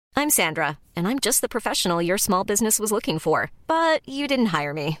I'm Sandra, and I'm just the professional your small business was looking for. But you didn't hire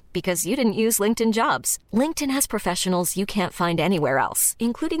me because you didn't use LinkedIn Jobs. LinkedIn has professionals you can't find anywhere else,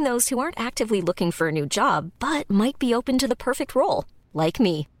 including those who aren't actively looking for a new job, but might be open to the perfect role, like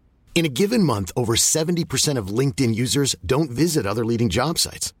me. In a given month, over 70% of LinkedIn users don't visit other leading job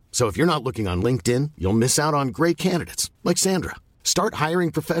sites. So if you're not looking on LinkedIn, you'll miss out on great candidates like Sandra. Start hiring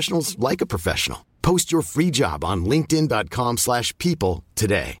professionals like a professional. Post your free job on linkedin.com/people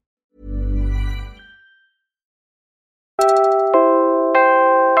today.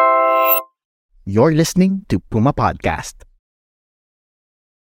 You're listening to Puma Podcast.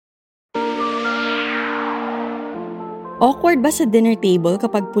 Awkward ba sa dinner table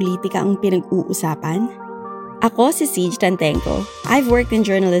kapag politika ang pinag-uusapan? Ako si Siege Tantenko. I've worked in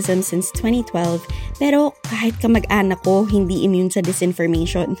journalism since 2012, pero kahit kamag-anak ko hindi immune sa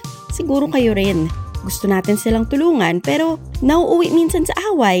disinformation. Siguro kayo rin. Gusto natin silang tulungan, pero nauuwi minsan sa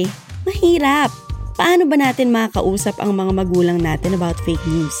away. Mahirap. Paano ba natin makakausap ang mga magulang natin about fake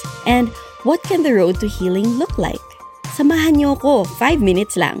news? And what can the road to healing look like? Samahan niyo ko, 5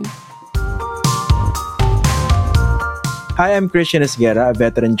 minutes lang. Hi, I'm Christian Esguerra, a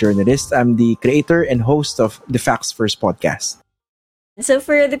veteran journalist. I'm the creator and host of the Facts First podcast. So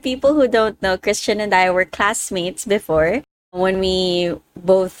for the people who don't know, Christian and I were classmates before when we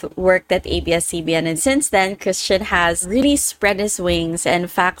both worked at ABS-CBN. And since then, Christian has really spread his wings, and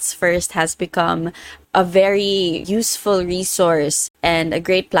Facts First has become a very useful resource and a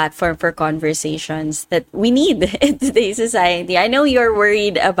great platform for conversations that we need in today's society. I know you're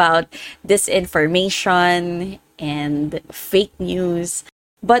worried about disinformation and fake news.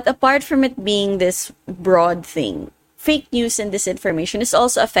 But apart from it being this broad thing, fake news and disinformation is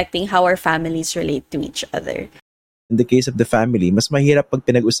also affecting how our families relate to each other. In the case of the family, mas mahirap pag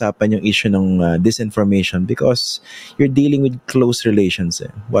pinag-usapan yung issue ng disinformation because you're dealing with close relations.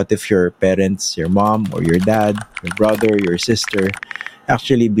 What if your parents, your mom or your dad, your brother, your sister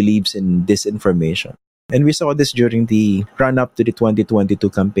actually believes in disinformation? And we saw this during the run-up to the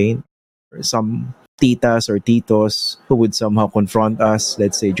 2022 campaign. Some titas or titos who would somehow confront us,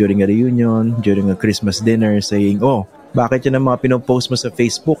 let's say during a reunion, during a Christmas dinner, saying, oh, bakit yun ang mga pinopost mo sa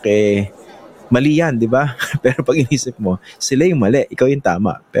Facebook? Mali yan, di ba? Pero pag inisip mo, sila yung mali, ikaw yung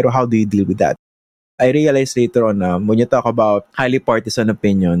tama. Pero how do you deal with that? I realized later on when you talk about highly partisan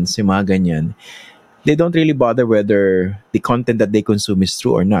opinions, yung mga ganyan, they don't really bother whether the content that they consume is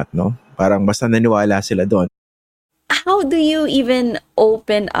true or not, no? Parang basta naniwala sila doon. How do you even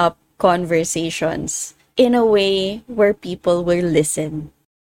open up conversations in a way where people will listen?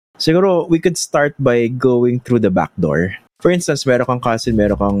 Siguro, we could start by going through the back door. For instance, meron kang cousin,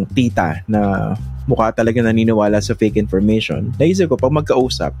 meron kang tita na mukha talaga naniniwala sa fake information. Naisip ko, pag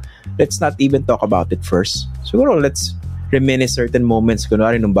magkausap, let's not even talk about it first. Siguro, let's reminisce certain moments.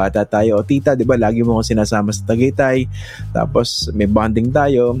 Kunwari, nung bata tayo, o tita, di ba, lagi mo akong sinasama sa Tagaytay, tapos may bonding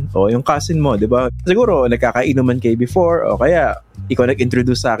tayo, o yung cousin mo, di ba, siguro, nagkakainuman kayo before, o kaya, ikaw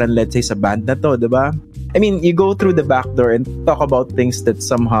nag-introduce sa akin, let's say, sa band na to, di ba? I mean, you go through the back door and talk about things that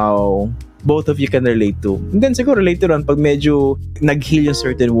somehow both of you can relate to. And then siguro later on, pag medyo nag-heal yung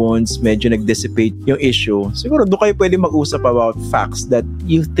certain wounds, medyo nag-dissipate yung issue, siguro doon kayo pwede mag-usap about facts that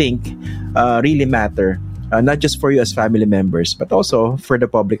you think really matter. Not just for you as family members, but also for the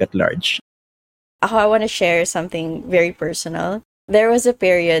public at large. I want to share something very personal. There was a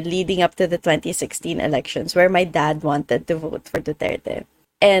period leading up to the 2016 elections where my dad wanted to vote for Duterte.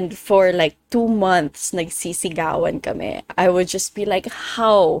 And for like 2 months, nagsisigawan kami. I would just be like,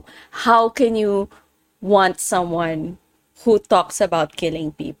 how? How can you want someone who talks about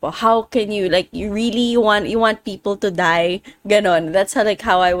killing people? How can you, like, you want people to die? Ganon. That's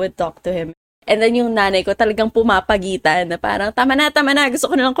how I would talk to him. And then yung nanay ko talagang pumapagitan na parang, tama na, gusto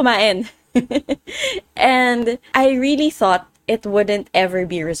ko na lang kumain. And I really thought it wouldn't ever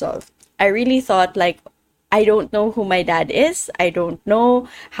be resolved. I really thought, like, I don't know who my dad is. I don't know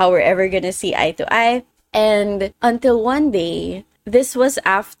how we're ever gonna see eye to eye. And until one day, this was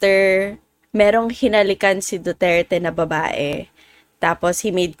after merong hinalikan si Duterte na babae. Tapos he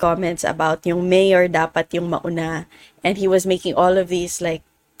made comments about yung mayor dapat yung mauna. And he was making all of these, like,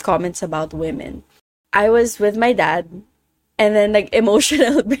 comments about women. I was with my dad, and then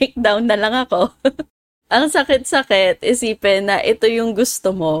nag-emotional breakdown na lang ako. Ang sakit-sakit, isipin na ito yung gusto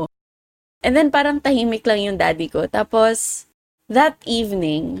mo. And then parang tahimik lang yung daddy ko. Tapos, that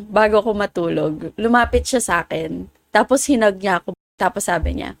evening, bago ko matulog, lumapit siya sa akin. Tapos hinag niya ako. Tapos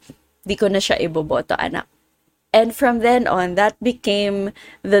sabi niya, di ko na siya iboboto, anak. And from then on, that became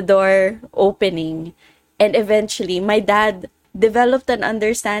the door opening. And eventually, my dad developed an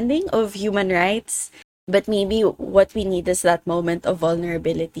understanding of human rights. But maybe what we need is that moment of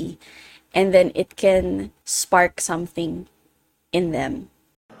vulnerability. And then it can spark something in them.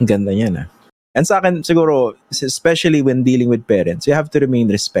 Ang ganda niyan, ah. And sa akin, siguro, especially when dealing with parents, you have to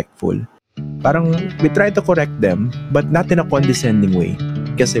remain respectful. Parang, we try to correct them, but not in a condescending way.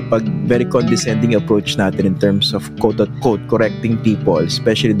 Kasi pag very condescending approach natin in terms of quote-unquote correcting people,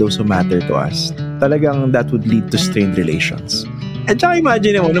 especially those who matter to us, talagang that would lead to strained relations. And saka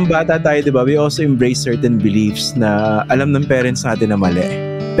imagine mo, nung bata tayo, di ba, we also embrace certain beliefs na alam ng parents natin na mali.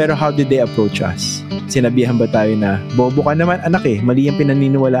 Pero how did they approach us? Sinabihan ba tayo na, bobo ka naman anak eh, mali yung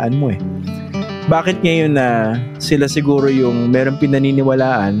pinaniniwalaan mo eh. Bakit ngayon na sila siguro yung merong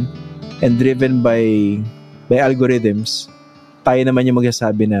pinaniniwalaan and driven by algorithms, tayo naman yung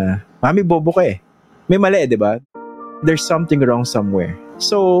magsasabi na, mami, bobo ka eh. May mali, di ba? There's something wrong somewhere.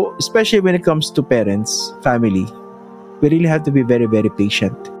 So, especially when it comes to parents, family, we really have to be very, very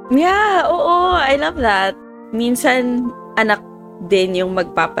patient. Yeah, oo, I love that. Minsan, anak din yung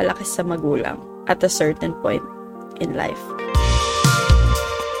magpapalaki sa magulang at a certain point in life.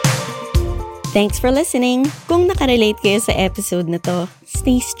 Thanks for listening! Kung nakarelate kayo sa episode na to,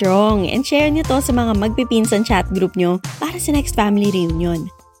 stay strong and share nyo to sa mga magpipinsan chat group nyo para sa next family reunion.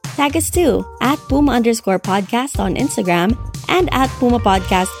 Tag us too at Puma_podcast on Instagram and at Puma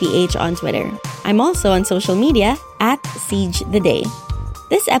Podcast PH on Twitter. I'm also on social media at Siege the Day.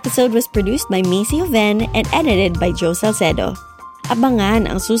 This episode was produced by Macy Oven and edited by Joe Salcedo. Abangan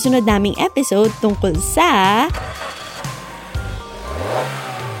ang susunod naming episode tungkol sa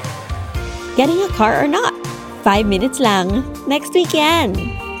getting a car or not. 5 minutes lang. Next weekend.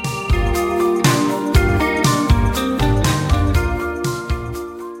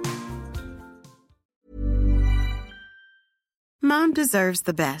 Mom deserves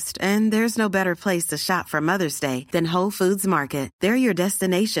the best, and there's no better place to shop for Mother's Day than Whole Foods Market. They're your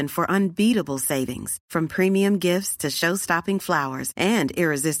destination for unbeatable savings, from premium gifts to show-stopping flowers and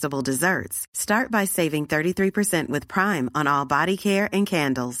irresistible desserts. Start by saving 33% with Prime on all body care and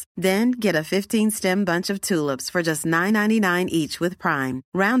candles. Then get a 15-stem bunch of tulips for just $9.99 each with Prime.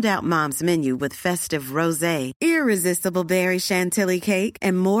 Round out Mom's menu with festive rosé, irresistible berry chantilly cake,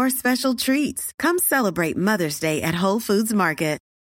 and more special treats. Come celebrate Mother's Day at Whole Foods Market.